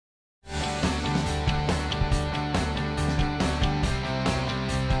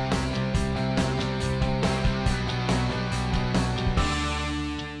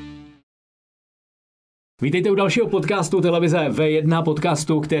Vítejte u dalšího podcastu televize V1,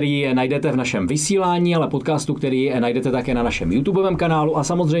 podcastu, který najdete v našem vysílání, ale podcastu, který najdete také na našem YouTubeovém kanálu a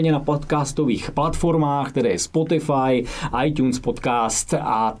samozřejmě na podcastových platformách, které je Spotify, iTunes podcast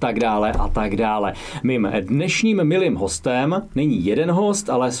a tak dále a tak dále. Mým dnešním milým hostem není jeden host,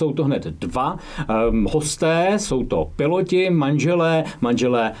 ale jsou to hned dva hosté, jsou to piloti,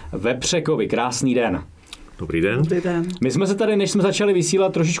 manželé Vepřekovi. Krásný den. Dobrý den. Dobrý den. My jsme se tady, než jsme začali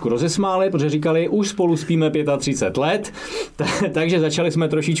vysílat, trošičku rozesmáli, protože říkali, už spolu spíme 35 let, takže začali jsme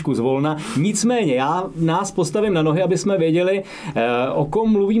trošičku zvolna. Nicméně, já nás postavím na nohy, aby jsme věděli, o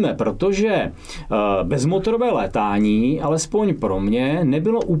kom mluvíme, protože bezmotorové létání, alespoň pro mě,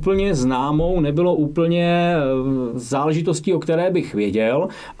 nebylo úplně známou, nebylo úplně záležitostí, o které bych věděl,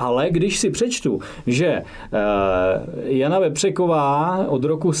 ale když si přečtu, že Jana Vepřeková od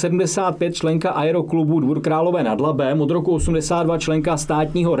roku 75 členka aeroklubu Dvůr Králové nad Labem, od roku 82 členka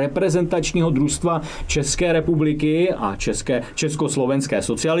státního reprezentačního družstva České republiky a Československé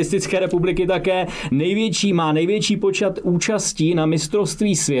socialistické republiky také. Má největší počet účastí na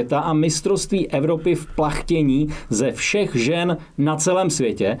mistrovství světa a mistrovství Evropy v plachtění ze všech žen na celém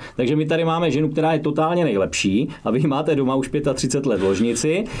světě. Takže my tady máme ženu, která je totálně nejlepší a vy máte doma už 35 let v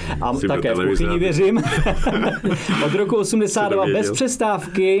ložnici a také v kuchyni, věřím. Od roku 82 bez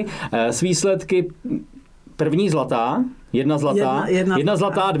přestávky s výsledky první zlatá, jedna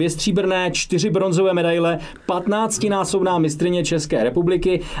zlatá, 2 stříbrné, 4 bronzové medaile, 15násobná mistryně České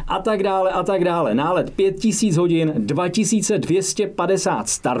republiky a tak dále. Nálet 5000 hodin, 2250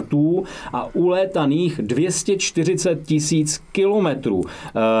 startů a ulétaných 240 000 kilometrů.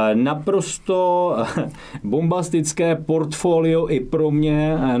 Naprosto bombastické portfolio i pro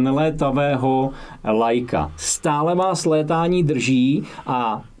mě nelétavého laika. Stále vás létání drží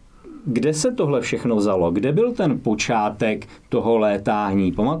a kde se tohle všechno vzalo? Kde byl ten počátek toho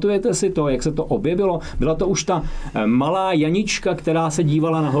létání? Pamatujete si to, jak se to objevilo? Byla to už ta malá Janička, která se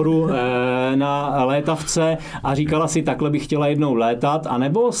dívala nahoru na létavce a říkala si, takhle bych chtěla jednou létat,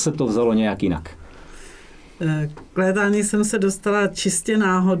 anebo se to vzalo nějak jinak? K létání jsem se dostala čistě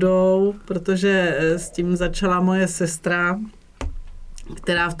náhodou, protože s tím začala moje sestra,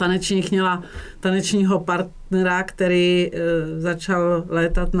 která v tanečních měla tanečního partnera, který začal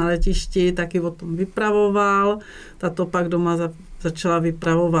létat na letišti, taky o tom vypravoval. Tato pak doma začala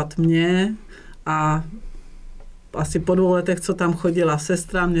vypravovat mě a asi po 2 letech, co tam chodila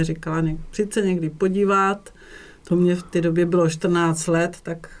sestra, mě říkala, přijď se někdy podívat. To mě v té době bylo 14 let,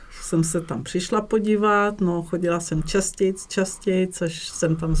 tak jsem se tam přišla podívat, no chodila jsem častěji, což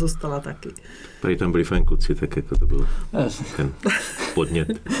jsem tam zůstala taky. Tady tam byli fajn kluci, tak jako to byl ten podnět.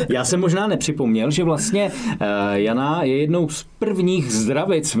 Já jsem možná nepřipomněl, že vlastně Jana je jednou z prvních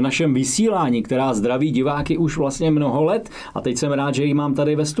zdravic v našem vysílání, která zdraví diváky už vlastně mnoho let a teď jsem rád, že ji mám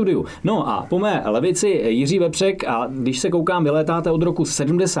tady ve studiu. No a po mé levici Jiří Vepřek a když se koukám, vylétáte od roku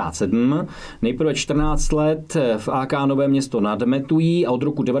 77, nejprve 14 let v AK Nové Město nad Metují a od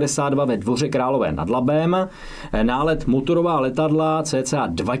roku 92 ve Dvoře Králové nad Labem, nálet motorová letadla cca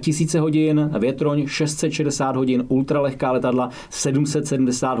 2000 hodin, větroň 660 hodin, ultralehká letadla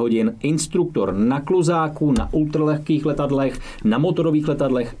 770 hodin, instruktor na kluzáku, na ultralehkých letadlech, na motorových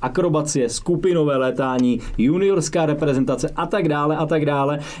letadlech, akrobacie, skupinové létání, juniorská reprezentace a tak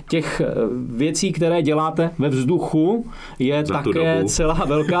dále. Těch věcí, které děláte ve vzduchu, je za také celá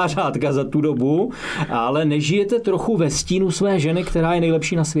velká řádka za tu dobu, ale nežijete trochu ve stínu své ženy, která je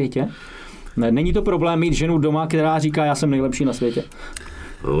nejlepší na světě? Není to problém mít ženu doma, která říká, já jsem nejlepší na světě?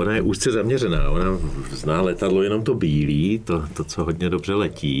 Ona je úzce zaměřená, ona zná letadlo jenom to bílý, to co hodně dobře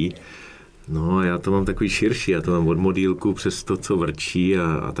letí. No já to mám takový širší, já to mám od modýlku přes to, co vrčí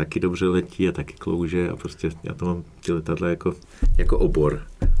a taky dobře letí a taky klouže a prostě já to mám ty letadla jako obor.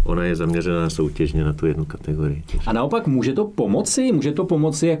 Ona je zaměřená soutěžně na tu jednu kategorii. A naopak může to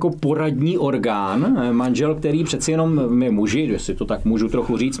pomoci jako poradní orgán, manžel, který přeci jenom my muži, jestli to tak můžu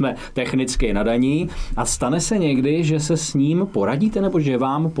trochu říct, jsme technicky nadaní a stane se někdy, že se s ním poradíte nebo že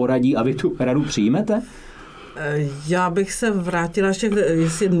vám poradí a vy tu radu přijmete? Já bych se vrátila ještě,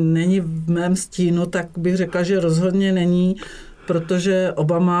 jestli není v mém stínu, tak bych řekla, že rozhodně není, protože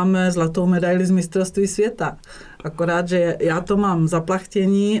oba máme zlatou medaili z mistrovství světa. Akorát, že já to mám za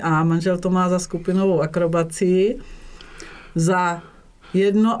plachtění a manžel to má za skupinovou akrobacii. Za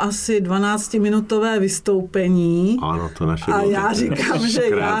jedno asi 12minutové vystoupení. Ano, to naše a já říkám, že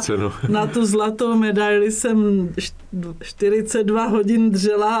já na tu zlatou medaili jsem 42 hodin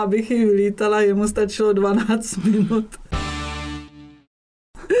dřela, abych ji vylítala, jemu stačilo 12 minut.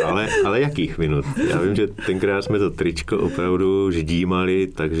 Ale jakých minut? Já vím, že tenkrát jsme to tričko opravdu ždímali,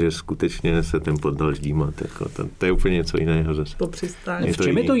 takže skutečně se ten poddal ždímat. Jako to je úplně něco jiného zase. Po přistání. V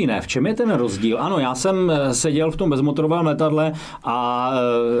čem je to jiné? V čem je ten rozdíl? Ano, já jsem seděl v tom bezmotorovém letadle a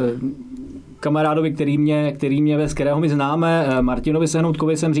kamarádovi, který mě vez, kterého my známe, Martinovi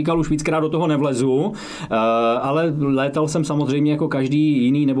Sehnoutkovi, jsem říkal, už víckrát do toho nevlezu, ale létal jsem samozřejmě jako každý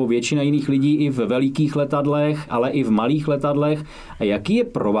jiný nebo většina jiných lidí i v velikých letadlech, ale i v malých letadlech. A jaký je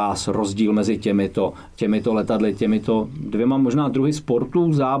pro vás rozdíl mezi těmito letadly, těmito dvěma možná druhy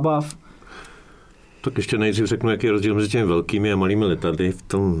sportů, zábav? Tak ještě nejdřív řeknu, jaký je rozdíl mezi těmi velkými a malými letadly. V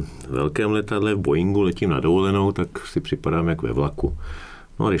tom velkém letadle v Boeingu letím na dovolenou, tak si připadám jak ve vlaku.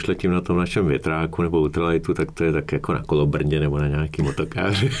 No a když letím na tom našem větráku nebo ultralightu, tak to je tak jako na kolobrndě nebo na nějaký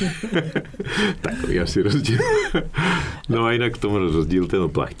motokáři. Takový asi rozdíl. No a jinak k tomu rozdíl toho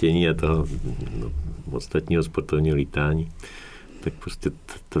plachtění a toho ostatního sportovního lítání. Tak prostě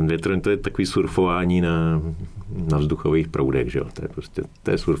ten větron, to je takový surfování na vzduchových proudech, že jo?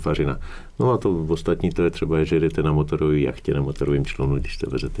 To je surfařina. No a to ostatní, to je třeba, že jdete na motorové jachtě, na motorovém člunu, když to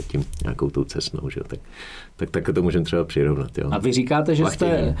vezete tím nějakou tou cestnou, že jo? Tak to můžeme třeba přirovnat, jo? A vy říkáte, že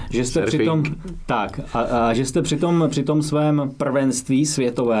jste přitom tak, a že jste při tom svém prvenství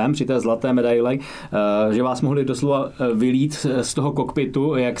světovém, při té zlaté medaili, že vás mohli doslova vylít z toho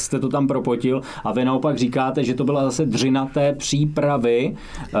kokpitu, jak jste to tam propotil, a vy naopak říkáte, že to byla zase dřina té přípravy.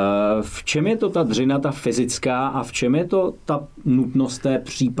 V čem je to ta dřina, ta fyzická, a v čem je to ta nutnost té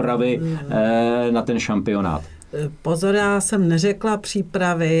přípravy na ten šampionát? Pozor, já jsem neřekla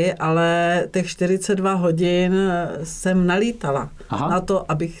přípravy, ale těch 42 hodin jsem nalítala na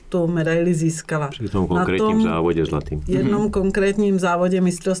to, abych tu medaili získala. Při tom konkrétním závodě zlatým. Jednom konkrétním závodě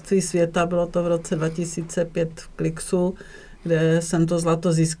mistrovství světa, bylo to v roce 2005 v Klixu, kde jsem to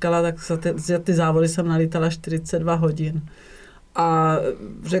zlato získala, tak za ty závody jsem nalítala 42 hodin. A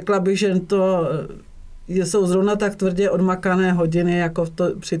řekla bych, že to jsou zrovna tak tvrdě odmakané hodiny, jako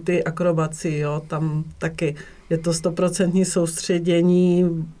při ty akrobaci, jo. Tam taky je to 100%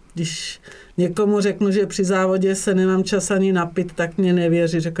 soustředění. Když někomu řeknu, že při závodě se nemám čas ani napít, tak mě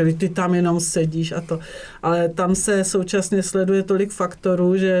nevěří. Řekli, ty tam jenom sedíš a to. Ale tam se současně sleduje tolik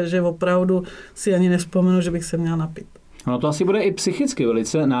faktorů, že opravdu si ani nevzpomenu, že bych se měla napít. No to asi bude i psychicky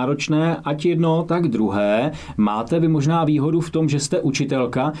velice náročné, ať jedno, tak druhé. Máte vy možná výhodu v tom, že jste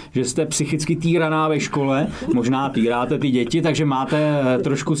učitelka, že jste psychicky týraná ve škole, možná týráte ty děti, takže máte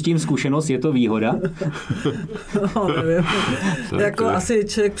trošku s tím zkušenost, je to výhoda? No, nevím. Jako asi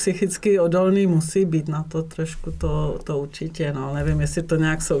člověk psychicky odolný musí být na to trošku, to určitě, no. Nevím, jestli to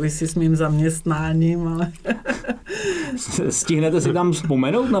nějak souvisí s mým zaměstnáním, ale... Stihnete si tam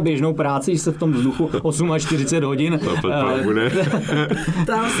vzpomenout na běžnou práci, že se v tom vzduchu 48 hodin...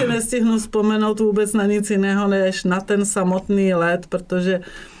 Tam si nestihnu vzpomenout vůbec na nic jiného, než na ten samotný let, protože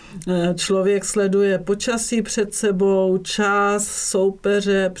člověk sleduje počasí před sebou, čas,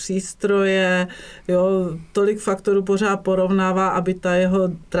 soupeře, přístroje, jo, tolik faktorů pořád porovnává, aby ta jeho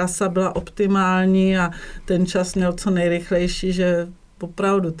trasa byla optimální a ten čas měl co nejrychlejší, že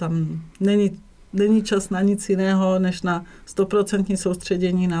opravdu tam není čas na nic jiného, než na 100%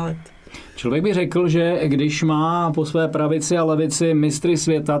 soustředění na let. Člověk by řekl, že když má po své pravici a levici mistry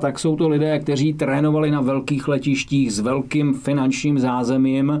světa, tak jsou to lidé, kteří trénovali na velkých letištích s velkým finančním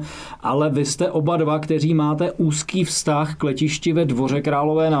zázemím, ale vy jste oba dva, kteří máte úzký vztah k letišti ve Dvoře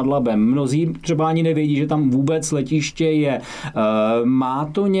Králové nad Labem. Mnozí třeba ani nevědí, že tam vůbec letiště je. Má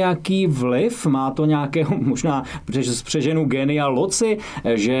to nějaký vliv? Má to nějakého, možná přeženu genia loci,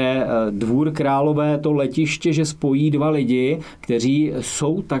 že Dvůr Králové, to letiště, že spojí dva lidi, kteří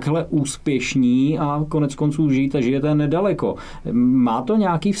jsou takhle úspěšní a konec konců žijete nedaleko. Má to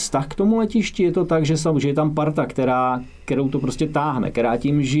nějaký vztah k tomu letišti? Je to tak, že je tam parta, kterou to prostě táhne, která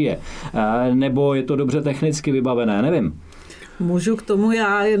tím žije? Nebo je to dobře technicky vybavené? Nevím. Můžu k tomu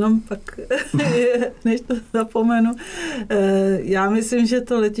já, jenom pak, než to zapomenu. Já myslím, že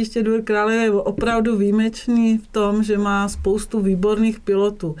to letiště Dvůr Králové je opravdu výjimečný v tom, že má spoustu výborných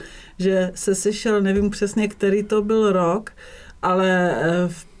pilotů. Že se sešel, nevím přesně, který to byl rok, ale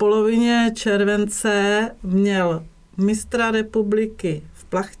v polovině července měl mistra republiky v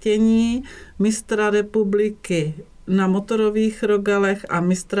plachtění, mistra republiky na motorových rogalech a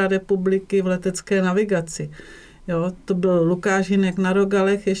mistra republiky v letecké navigaci. Jo, to byl Lukáš Hinek na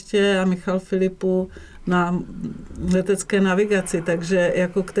rogalech ještě a Michal Filipu na letecké navigaci, takže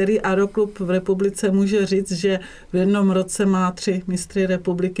jako který aeroklub v republice může říct, že v jednom roce má 3 mistry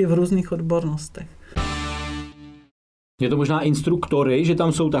republiky v různých odbornostech. Je to možná instruktory, že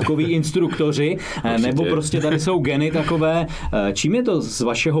tam jsou takoví instruktoři, nebo prostě tady jsou geny takové. Čím je to z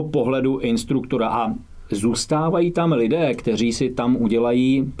vašeho pohledu instruktora? A zůstávají tam lidé, kteří si tam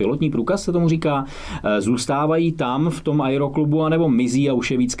udělají pilotní průkaz, se tomu říká, zůstávají tam v tom aeroklubu, anebo mizí a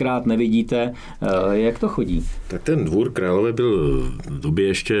už je víckrát nevidíte. Jak to chodí? Tak ten dvůr Králové byl v době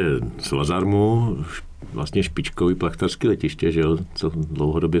ještě z Lazarmu vlastně špičkový plachtařský letiště, že jo, co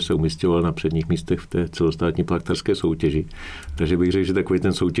dlouhodobě se umístěval na předních místech v té celostátní plachtařské soutěži. Takže bych řekl, že takový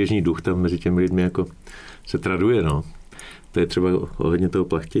ten soutěžní duch tam mezi těmi lidmi jako se traduje, no. To je třeba ohledně toho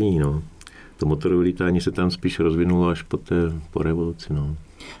plachtění, no. To motorové lítání se tam spíš rozvinulo až po revoluci, no.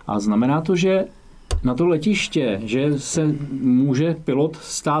 A znamená to, že na to letiště, že se může pilot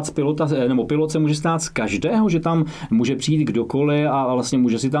stát z pilota, nebo pilot se může stát z každého, že tam může přijít kdokoliv a vlastně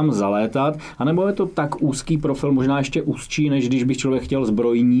může si tam zalétat, anebo je to tak úzký profil, možná ještě úzčí, než když by člověk chtěl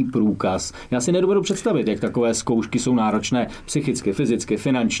zbrojní průkaz. Já si nedovedu představit, jak takové zkoušky jsou náročné psychicky, fyzicky,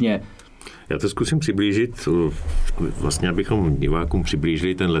 finančně. Já to zkusím přiblížit, vlastně abychom divákům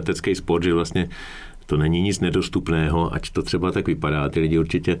přiblížili ten letecký sport, že vlastně to není nic nedostupného, ať to třeba tak vypadá. Ty lidi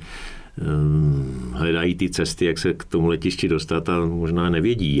určitě hledají ty cesty, jak se k tomu letišti dostat a možná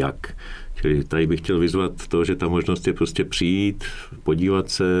nevědí jak. Čili tady bych chtěl vyzvat to, že ta možnost je prostě přijít, podívat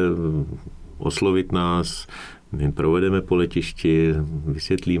se, oslovit nás, my provedeme po letišti,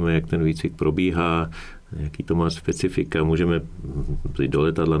 vysvětlíme, jak ten výcvik probíhá, jaký to má specifika, můžeme jít do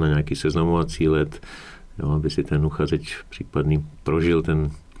letadla na nějaký seznamovací let, jo, aby si ten uchazeč případný prožil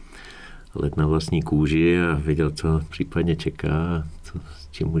ten let na vlastní kůži a věděl, co případně čeká,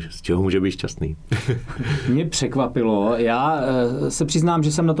 z čeho může být šťastný. Mě překvapilo. Já se přiznám,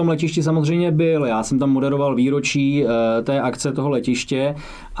 že jsem na tom letišti samozřejmě byl. Já jsem tam moderoval výročí té akce toho letiště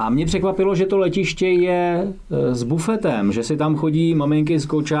a mě překvapilo, že to letiště je s bufetem, že si tam chodí maminky z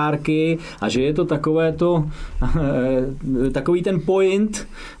kočárky a že je to takový ten point,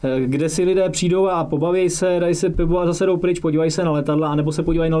 kde si lidé přijdou a pobaví se, dají se pivo a zase jdou pryč, podívají se na letadla, anebo se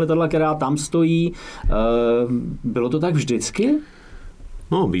podívají na letadla, která tam stojí. Bylo to tak vždycky?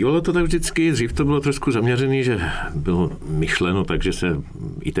 No, bývalo to tak vždycky, dřív to bylo trošku zaměřený, že bylo myšleno, takže se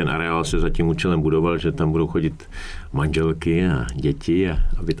i ten areál se za tím účelem budoval, že tam budou chodit manželky a děti, a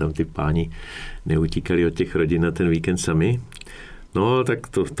aby tam ty páni neutíkali od těch rodin na ten víkend sami. No, tak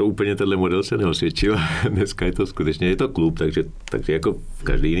to úplně tenhle model se neosvědčil. Dneska je to skutečně, je to klub, takže jako v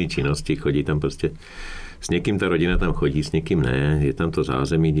každé jiné činnosti chodí tam prostě s někým ta rodina tam chodí, s někým ne, je tam to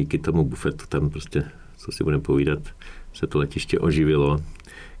zázemí, díky tomu bufetu tam prostě, co si budeme povídat, se to letiště oživilo.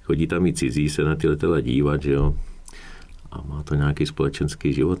 Chodí tam i cizí se na ty letadla dívat, že jo. A má to nějaký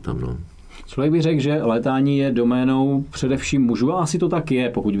společenský život tam, no. Člověk by řekl, že létání je doménou především mužů, a asi to tak je,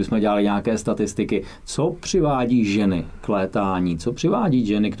 pokud bychom dělali nějaké statistiky. Co přivádí ženy k létání? Co přivádí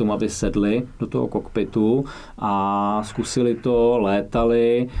ženy k tomu, aby sedly do toho kokpitu a zkusili to,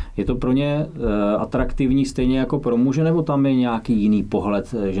 létali? Je to pro ně atraktivní stejně jako pro muže, nebo tam je nějaký jiný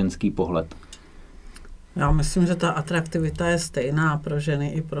pohled, ženský pohled? Já myslím, že ta atraktivita je stejná pro ženy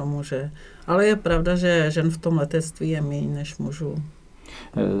i pro muže. Ale je pravda, že žen v tom letectví je méně než mužů.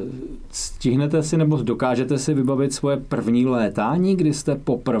 Stihnete si nebo dokážete si vybavit svoje první létání, kdy jste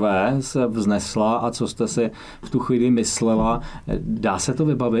poprvé se vznesla a co jste si v tu chvíli myslela? Dá se to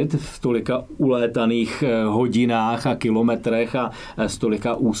vybavit v tolika ulétaných hodinách a kilometrech a z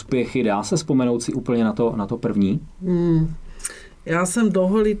tolika úspěchy? Dá se vzpomenout si úplně na to první? Já jsem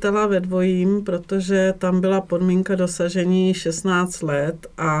dlouho lítala ve dvojím, protože tam byla podmínka dosažení 16 let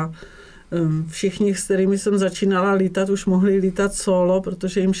a všichni, s kterými jsem začínala lítat, už mohli lítat solo,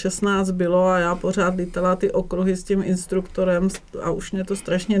 protože jim 16 bylo a já pořád lítala ty okruhy s tím instruktorem a už mě to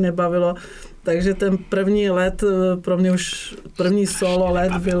strašně nebavilo. Takže ten první let, pro mě už první solo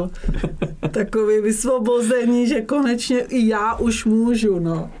let byl takový vysvobození, že konečně i já už můžu,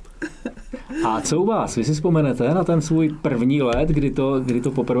 no. A co u vás? Vy si vzpomenete na ten svůj první let, kdy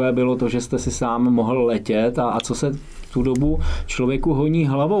to poprvé bylo to, že jste si sám mohl letět a co se v tu dobu člověku honí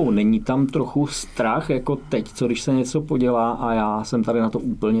hlavou? Není tam trochu strach, jako teď, co když se něco podělá a já jsem tady na to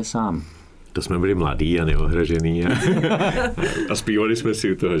úplně sám? To jsme byli mladí a neohražený a zpívali jsme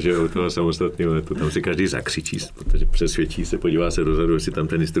si u toho samostatného letu. Tam si každý zakřičí, protože přesvědčí se, podívá se dozadu, jestli tam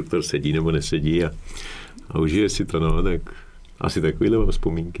ten instruktor sedí nebo nesedí a užije si to, no, tak asi takovýhle mám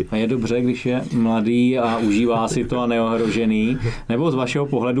vzpomínky. A je dobře, když je mladý a užívá si to a neohrožený? Nebo z vašeho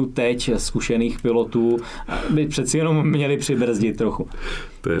pohledu teď zkušených pilotů by přeci jenom měli přibrzdit trochu?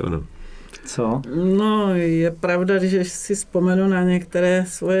 To je ono. Co? No, je pravda, když si vzpomenu na některé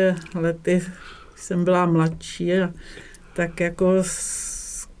svoje lety, když jsem byla mladší, tak jako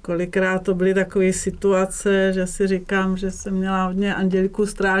kolikrát to byly takové situace, že si říkám, že jsem měla hodně andělíků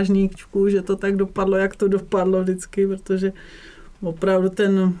strážníčků, že to tak dopadlo, jak to dopadlo vždycky, protože opravdu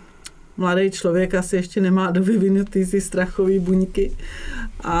ten mladý člověk asi ještě nemá dovyvinutý ty strachové buňky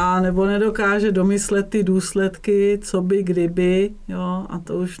a nebo nedokáže domyslet ty důsledky, co by, kdyby, jo, a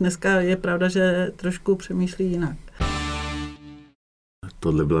to už dneska je pravda, že trošku přemýšlí jinak.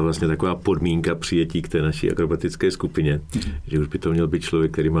 Tohle byla vlastně taková podmínka přijetí k té naší akrobatické skupině, že už by to měl být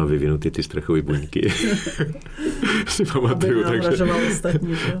člověk, který má vyvinuty ty strachové buňky. Si pamatuju,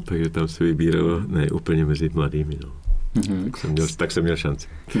 takže tam se vybíralo ne úplně mezi mladými. No. Tak jsem měl šanci.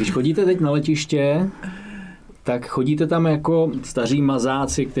 Když chodíte teď na letiště, tak chodíte tam jako staří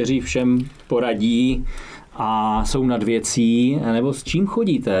mazáci, kteří všem poradí a jsou nad věcí, nebo s čím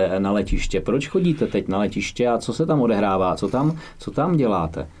chodíte na letiště? Proč chodíte teď na letiště a co se tam odehrává? Co tam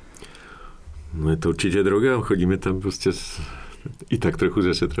děláte? No je to určitě droga, chodíme tam prostě i tak trochu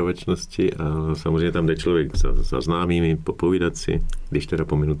ze setrvačnosti a samozřejmě tam jde člověk za známými, popovídat si, když teda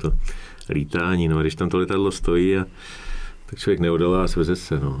pominu to lítání, no a když tam to letadlo stojí tak člověk neodolá a sveze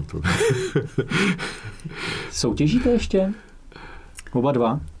se, no. To... Soutěžíte ještě? Oba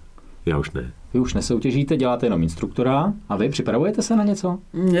dva? Já už ne. Vy už nesoutěžíte, děláte jenom instruktora a vy připravujete se na něco?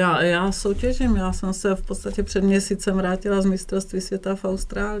 Já soutěžím, já jsem se v podstatě před měsícem vrátila z mistrovství světa v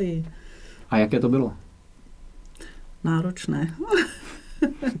Austrálii. A jaké to bylo? Náročné.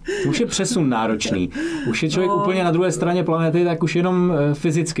 Už je přesun náročný. Už je člověk úplně na druhé straně planety, tak už jenom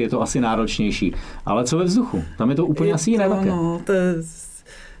fyzicky je to asi náročnější. Ale co ve vzduchu? Tam je to úplně asi jiné také. No, to je,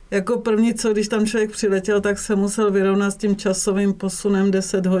 jako první, co když tam člověk přiletěl, tak se musel vyrovnat s tím časovým posunem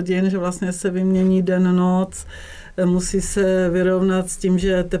 10 hodin, že vlastně se vymění den, noc. Musí se vyrovnat s tím,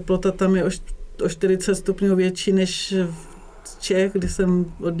 že teplota tam je o 40 stupňů větší než v Čech, kdy jsem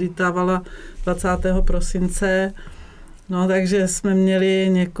odlítávala 20. prosince. No, takže jsme měli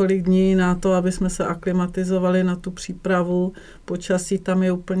několik dní na to, aby jsme se aklimatizovali na tu přípravu. Počasí tam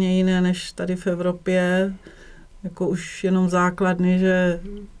je úplně jiné než tady v Evropě. Jako už jenom základny, že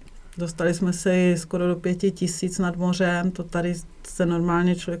dostali jsme se i skoro do 5000 nad mořem. To tady se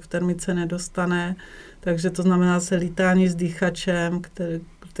normálně člověk v termice nedostane. Takže to znamená se lítání s dýchačem,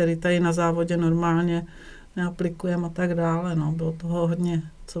 který tady na závodě normálně neaplikujeme a tak dále. No, bylo toho hodně,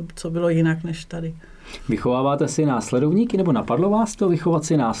 co bylo jinak než tady. Vychováváte si následovníky, nebo napadlo vás to vychovat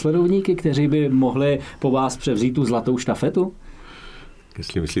si následovníky, kteří by mohli po vás převzít tu zlatou štafetu?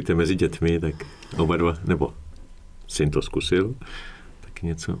 Jestli myslíte mezi dětmi, tak oba dva, nebo syn to zkusil, tak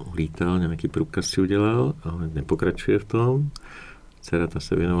něco ulítal, nějaký průkaz si udělal, ale nepokračuje v tom. Dcera ta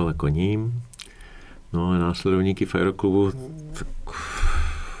se věnovala koním. No a následovníky v aeroklubu,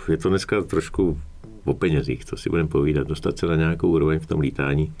 je to dneska trošku o penězích, to si budeme povídat, dostat se na nějakou úroveň v tom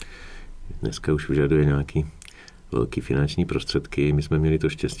lítání. Dneska už vyžaduje nějaký velký finanční prostředky. My jsme měli to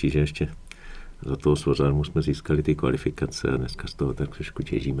štěstí, že ještě za toho Svozarmu jsme získali ty kvalifikace a dneska z toho tak trošku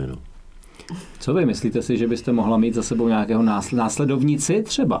těžíme. No. Co vy myslíte si, že byste mohla mít za sebou nějakého následovníci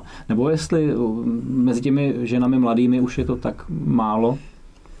třeba? Nebo jestli mezi těmi ženami mladými už je to tak málo?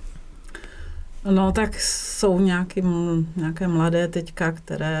 No tak jsou nějaké mladé teďka,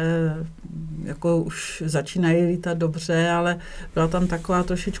 které jako už začínají lítat dobře, ale byla tam taková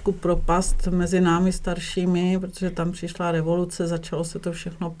trošičku propast mezi námi staršími, protože tam přišla revoluce, začalo se to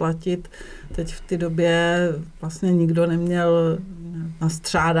všechno platit. Teď v té době vlastně nikdo neměl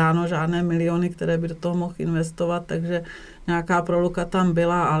nastřádáno žádné miliony, které by do toho mohl investovat, takže nějaká proluka tam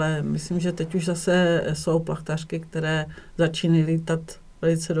byla, ale myslím, že teď už zase jsou plachtařky, které začínají lítat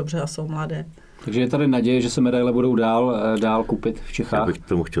velice dobře a jsou mladé. Takže je tady naděje, že se medaile budou dál kupit v Čechách? Já bych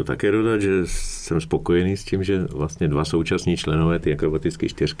tomu chtěl také dodat, že jsem spokojený s tím, že vlastně dva současní členové, ty akrobatické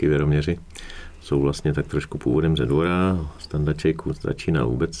čtyřky věroměři, jsou vlastně tak trošku původem ze dvora. Standa Čejku začínal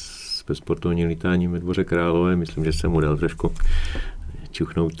vůbec ve sportovním lítání ve Dvoře Králové. Myslím, že jsem mu dal trošku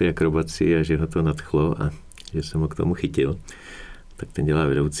čuchnout ty akrobaci a že ho to nadchlo a že jsem ho k tomu chytil. Tak ten dělá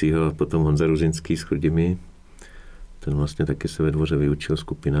vedoucího a potom Honza Ruzinský s Chrudimi. Ten vlastně taky se ve Dvoře vyučil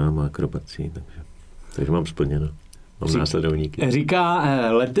skupinám a akrobací, takže mám splněno. Mám následovníky. Říká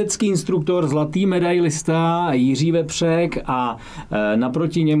letecký instruktor, zlatý medailista Jiří Vepřek a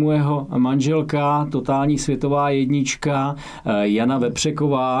naproti němu jeho manželka, totální světová jednička Jana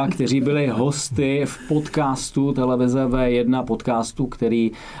Vepřeková, kteří byli hosty v podcastu televize V1, podcastu,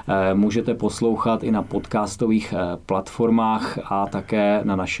 který můžete poslouchat i na podcastových platformách a také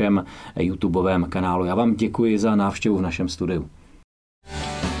na našem YouTubeovém kanálu. Já vám děkuji za návštěvu v našem studiu.